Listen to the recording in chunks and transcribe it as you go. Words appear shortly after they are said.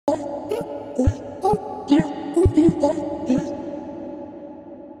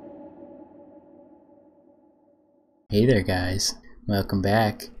Hey there guys, welcome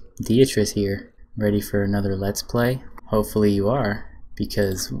back. Deatrice here, ready for another Let's Play? Hopefully you are,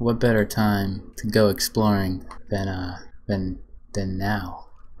 because what better time to go exploring than now.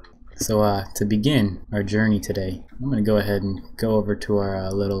 So to begin our journey today, I'm going to go ahead and go over to our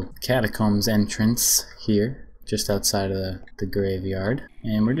little catacombs entrance here, just outside of the graveyard.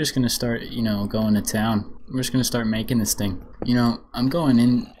 And we're just going to start, going to town. We're just going to start making this thing. I'm going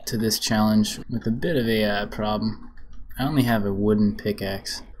into this challenge with a bit of a problem. I only have a wooden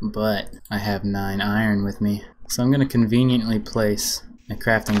pickaxe, but I have 9 iron with me. So I'm going to conveniently place a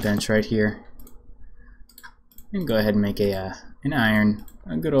crafting bench right here. And go ahead and make a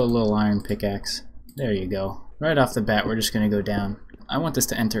good old little iron pickaxe. There you go. Right off the bat, we're just going to go down. I want this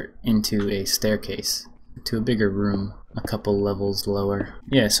to enter into a staircase, to a bigger room, a couple levels lower.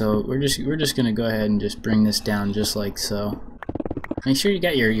 Yeah, so we're just going to go ahead and just bring this down just like so. Make sure you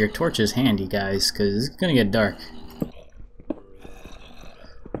got your torches handy, guys, because it's going to get dark.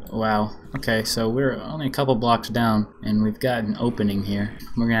 Wow, okay, so we're only a couple blocks down and we've got an opening here.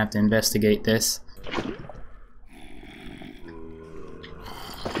 We're gonna have to investigate this.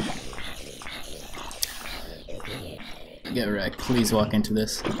 Get wrecked, please walk into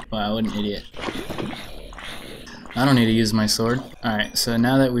this. Wow, what an idiot. I don't need to use my sword. Alright, so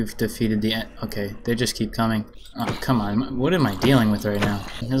now that we've defeated the okay, they just keep coming. Oh, come on, what am I dealing with right now?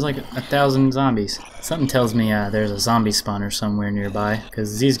 There's like 1,000 zombies. Something tells me there's a zombie spawner somewhere nearby,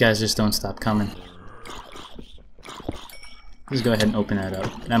 because these guys just don't stop coming. Just go ahead and open that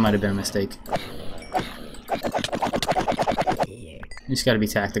up. That might have been a mistake. You just gotta be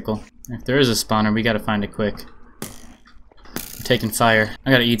tactical. If there is a spawner, we gotta find it quick. I'm taking fire.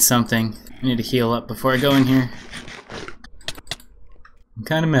 I gotta eat something. I need to heal up before I go in here. I'm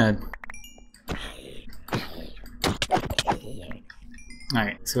kinda mad.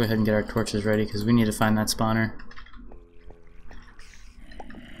 Alright, let's go ahead and get our torches ready because we need to find that spawner.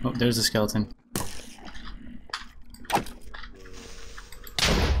 Oh, there's a skeleton.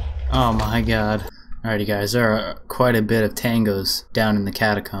 Oh my god. Alrighty guys, there are quite a bit of tangos down in the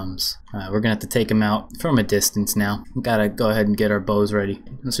catacombs. We're gonna have to take them out from a distance now. We gotta go ahead and get our bows ready.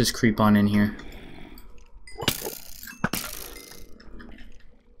 Let's just creep on in here.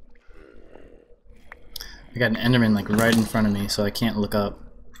 I got an enderman like right in front of me, so I can't look up.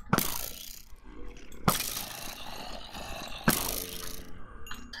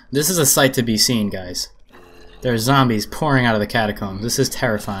 This is a sight to be seen, guys. There are zombies pouring out of the catacombs. This is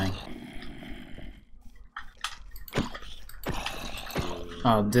terrifying.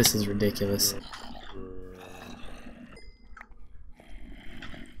 Oh, this is ridiculous.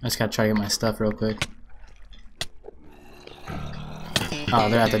 I just gotta try to get my stuff real quick. Oh,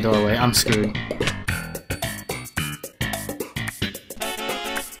 they're at the doorway. I'm screwed.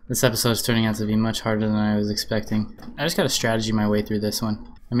 This episode is turning out to be much harder than I was expecting. I just gotta strategy my way through this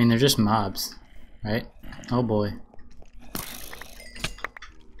one. I mean, they're just mobs, right? Oh boy.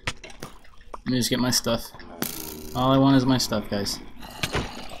 Let me just get my stuff. All I want is my stuff, guys.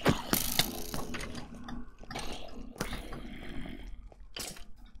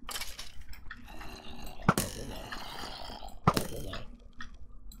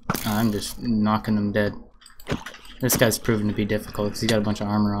 I'm just knocking them dead. This guy's proven to be difficult because he's got a bunch of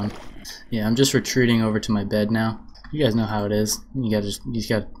armor on. Yeah, I'm just retreating over to my bed now. You guys know how it is. You just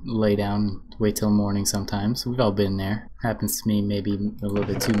gotta lay down and wait till morning sometimes. We've all been there. Happens to me maybe a little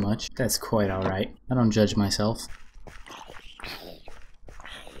bit too much. That's quite alright. I don't judge myself.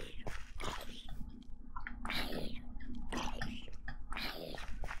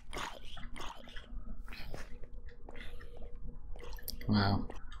 Wow.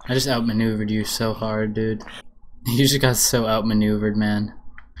 I just outmaneuvered you so hard, dude. You just got so outmaneuvered, man.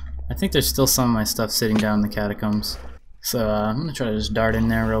 I think there's still some of my stuff sitting down in the catacombs. So I'm gonna try to just dart in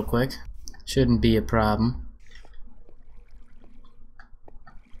there real quick. Shouldn't be a problem.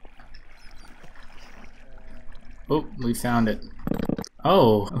 Oh, we found it.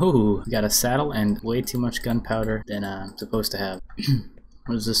 Oh, ooh, we got a saddle and way too much gunpowder than I'm supposed to have.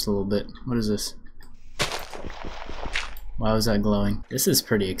 What is this little bit? What is this? Why was that glowing? This is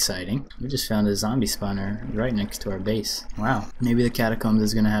pretty exciting. We just found a zombie spawner right next to our base. Wow. Maybe the catacombs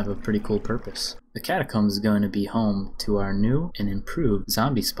is going to have a pretty cool purpose. The catacombs is going to be home to our new and improved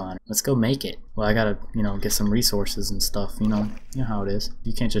zombie spawner. Let's go make it. Well, I gotta, get some resources and stuff, you know how it is.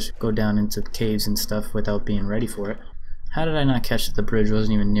 You can't just go down into caves and stuff without being ready for it. How did I not catch that the bridge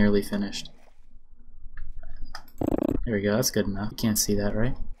wasn't even nearly finished? There we go, that's good enough. You can't see that,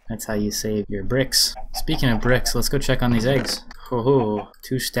 right? That's how you save your bricks. Speaking of bricks, let's go check on these eggs. Oh,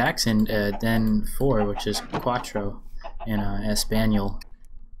 2 stacks and then 4, which is quattro in Espanol.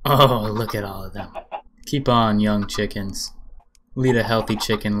 Oh, look at all of them. Keep on, young chickens. Lead a healthy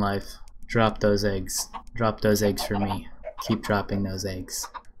chicken life. Drop those eggs. Drop those eggs for me. Keep dropping those eggs.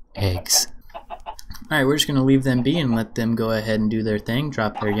 Eggs. Alright, we're just going to leave them be and let them go ahead and do their thing.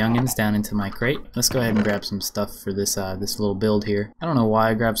 Drop their youngins down into my crate. Let's go ahead and grab some stuff for this this little build here. I don't know why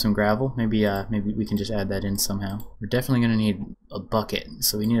I grabbed some gravel. Maybe we can just add that in somehow. We're definitely going to need a bucket,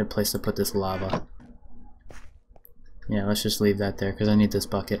 so we need a place to put this lava. Yeah, let's just leave that there because I need this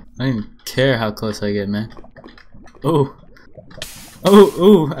bucket. I don't even care how close I get, man. Oh!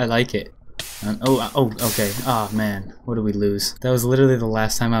 Oh, I like it. Oh, okay. Oh, man. What did we lose? That was literally the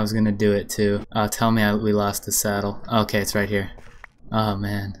last time I was going to do it, too. Tell me we lost the saddle. Okay, it's right here. Oh,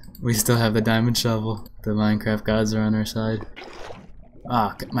 man. We still have the diamond shovel. The Minecraft gods are on our side.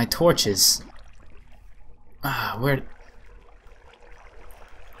 Ah, my torches. Ah, where...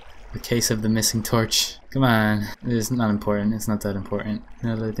 The case of the missing torch. Come on. It's not important. It's not that important.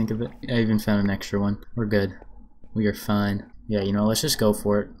 Now that I think of it. I even found an extra one. We're good. We are fine. Yeah, you know, let's just go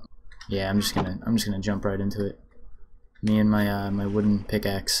for it. Yeah, I'm just gonna jump right into it. Me and my my wooden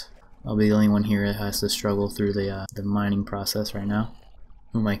pickaxe. I'll be the only one here that has to struggle through the mining process right now.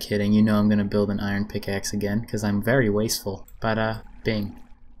 Who am I kidding? You know I'm gonna build an iron pickaxe again because I'm very wasteful. But bing,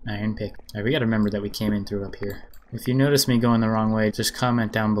 iron pick. Alright, we gotta remember that we came in through up here. If you notice me going the wrong way, just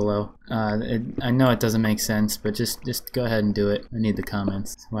comment down below. I know it doesn't make sense, but just go ahead and do it. I need the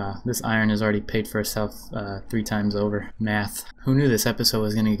comments. Wow, this iron has already paid for itself 3 times over. Math. Who knew this episode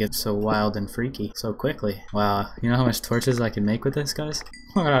was gonna get so wild and freaky so quickly? Wow, you know how much torches I can make with this, guys?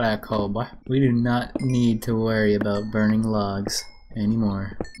 Look at that coal, boy. We do not need to worry about burning logs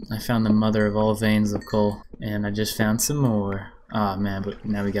anymore. I found the mother of all veins of coal, and I just found some more. Oh man, but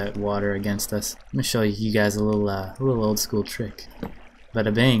now we got water against us. Let me show you guys a little old school trick.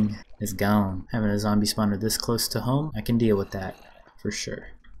 Bada bing, it's gone. Having a zombie spawner this close to home, I can deal with that for sure.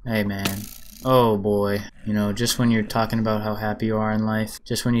 Hey man, oh boy, you know, just when you're talking about how happy you are in life,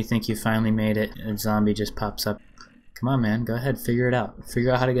 just when you think you finally made it, a zombie just pops up. Come on man, go ahead, figure it out.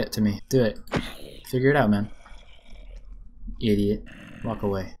 Figure out how to get to me. Do it. Figure it out, man. Idiot. Walk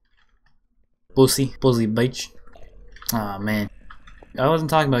away. Pussy bitch. Aw man. I wasn't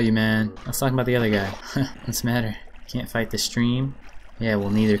talking about you, man. I was talking about the other guy. What's the matter? Can't fight the stream? Yeah, well,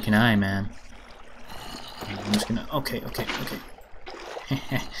 neither can I, man. I'm just gonna... Okay.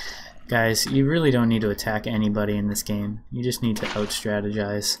 Guys, you really don't need to attack anybody in this game. You just need to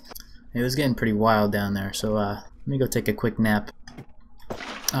out-strategize. It was getting pretty wild down there, so let me go take a quick nap.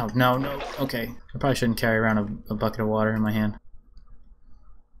 Oh, no. Okay. I probably shouldn't carry around a bucket of water in my hand.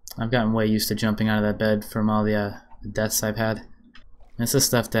 I've gotten way used to jumping out of that bed from all the deaths I've had. That's the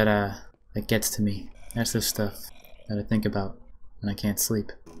stuff that gets to me. That's the stuff that I think about when I can't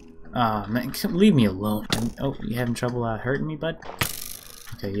sleep. Ah, man, leave me alone. Oh, you having trouble hurting me, bud?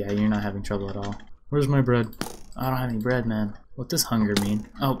 Okay, yeah, you're not having trouble at all. Where's my bread? I don't have any bread, man. What does hunger mean?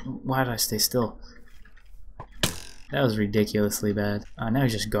 Oh, why did I stay still? That was ridiculously bad. Now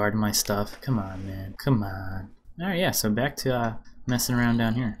he's just guarding my stuff. Come on, man. Come on. Alright, yeah, so back to messing around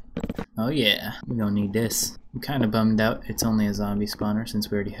down here. Oh yeah, we don't need this. I'm kind of bummed out it's only a zombie spawner since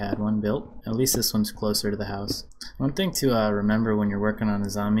we already had one built. At least this one's closer to the house. One thing to remember when you're working on a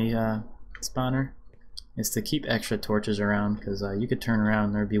zombie spawner is to keep extra torches around, because you could turn around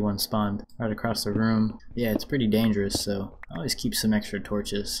and there'd be one spawned right across the room. Yeah, it's pretty dangerous, so always keep some extra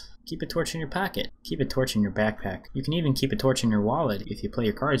torches. Keep a torch in your pocket. Keep a torch in your backpack. You can even keep a torch in your wallet if you play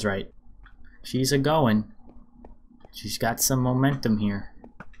your cards right. She's a-going. She's got some momentum here.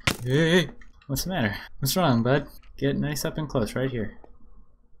 Hey, what's the matter? What's wrong, bud? Get nice up and close right here.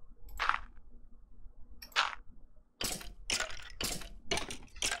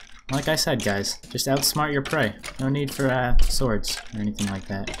 Like I said, guys, just outsmart your prey. No need for swords or anything like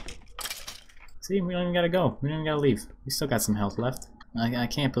that. See, we don't even gotta go. We don't even gotta leave. We still got some health left. I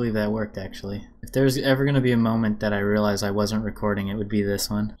can't believe that worked, actually. If there's ever gonna be a moment that I realized I wasn't recording, it would be this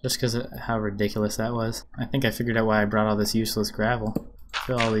one. Just because of how ridiculous that was. I think I figured out why I brought all this useless gravel.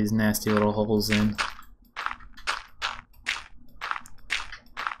 Fill all these nasty little holes in.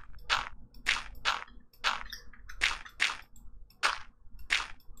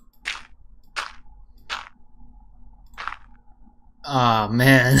 Aw,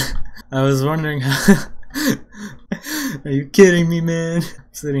 man. I was wondering how... Are you kidding me, man? I'm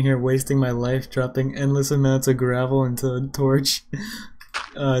sitting here wasting my life dropping endless amounts of gravel into a torch.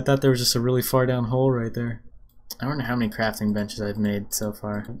 I thought there was just a really far down hole right there. I wonder how many crafting benches I've made so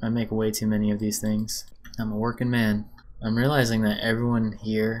far. I make way too many of these things. I'm a working man. I'm realizing that everyone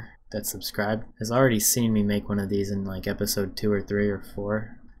here that's subscribed has already seen me make one of these in like episode 2 or 3 or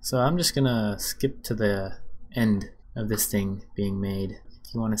 4. So I'm just gonna skip to the end of this thing being made.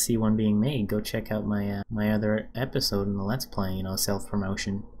 If you want to see one being made, go check out my my other episode in the Let's Play, you know,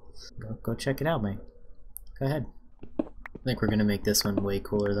 self-promotion. Go check it out, man. Go ahead. I think we're gonna make this one way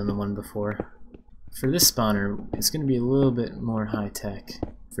cooler than the one before. For this spawner, it's gonna be a little bit more high-tech.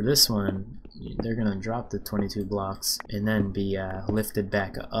 For this one, they're gonna drop the 22 blocks and then be lifted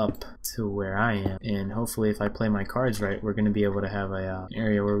back up to where I am. And hopefully, if I play my cards right, we're gonna be able to have a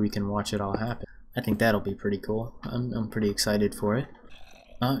area where we can watch it all happen. I think that'll be pretty cool. I'm pretty excited for it.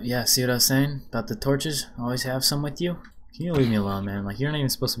 Yeah, see what I was saying about the torches? Always have some with you. Can you leave me alone, man? Like, you're not even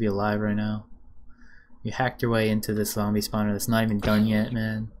supposed to be alive right now. You hacked your way into this zombie spawner that's not even done yet,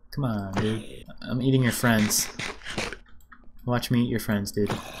 man. Come on, dude. I'm eating your friends. Watch me eat your friends, dude.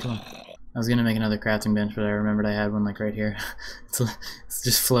 Come on. I was gonna make another crafting bench, but I remembered I had one like right here. It's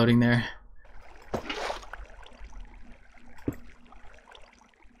just floating there.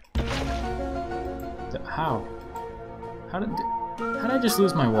 How? How did I just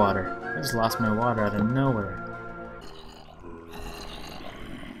lose my water? I just lost my water out of nowhere.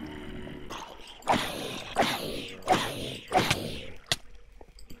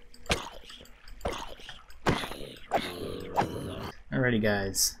 Alrighty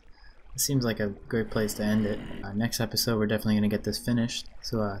guys, it seems like a great place to end it. Next episode we're definitely going to get this finished.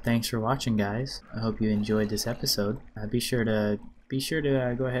 So thanks for watching guys. I hope you enjoyed this episode. Be sure to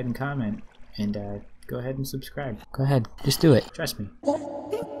go ahead and comment and go ahead and subscribe. Go ahead, just do it. Trust me.